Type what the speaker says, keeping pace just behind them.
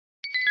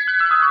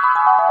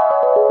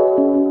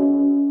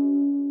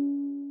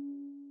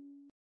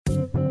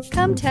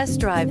Come test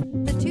drive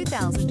the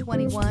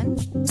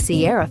 2021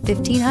 Sierra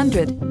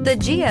 1500. The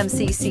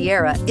GMC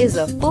Sierra is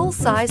a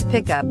full-size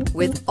pickup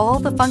with all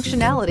the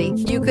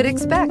functionality you could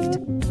expect.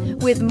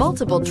 With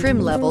multiple trim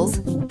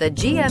levels, the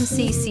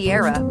GMC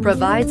Sierra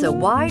provides a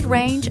wide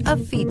range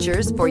of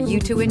features for you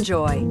to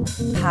enjoy.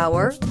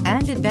 Power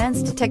and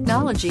advanced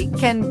technology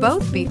can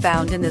both be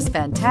found in this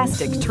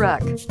fantastic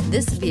truck.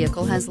 This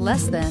vehicle has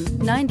less than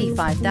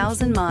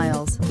 95,000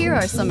 miles. Here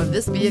are some of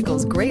this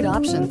vehicle's great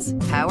options: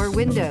 power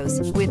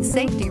windows with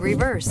safety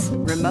reverse,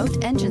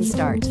 remote engine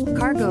start,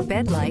 cargo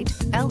bed light,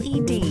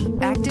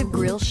 LED, active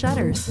grille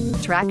shutters,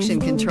 traction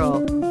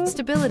control,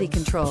 stability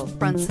control,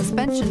 front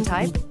suspension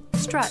type,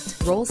 strut,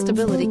 roll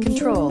stability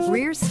control,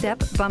 rear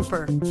step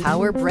bumper,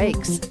 power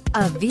brakes.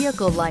 A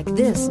vehicle like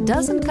this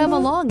doesn't come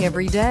along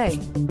every day.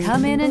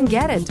 Come in and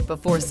get it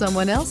before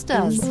someone else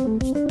does.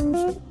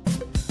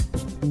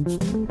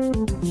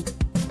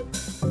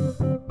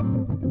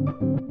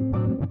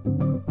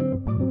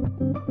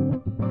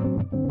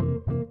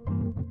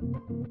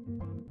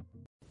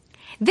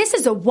 This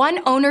is a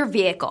one-owner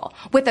vehicle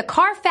with a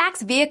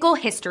Carfax Vehicle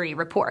History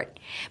Report.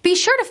 Be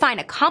sure to find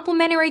a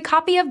complimentary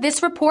copy of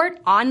this report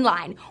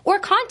online or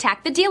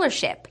contact the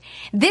dealership.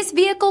 This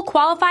vehicle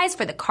qualifies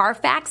for the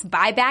Carfax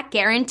Buyback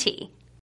Guarantee.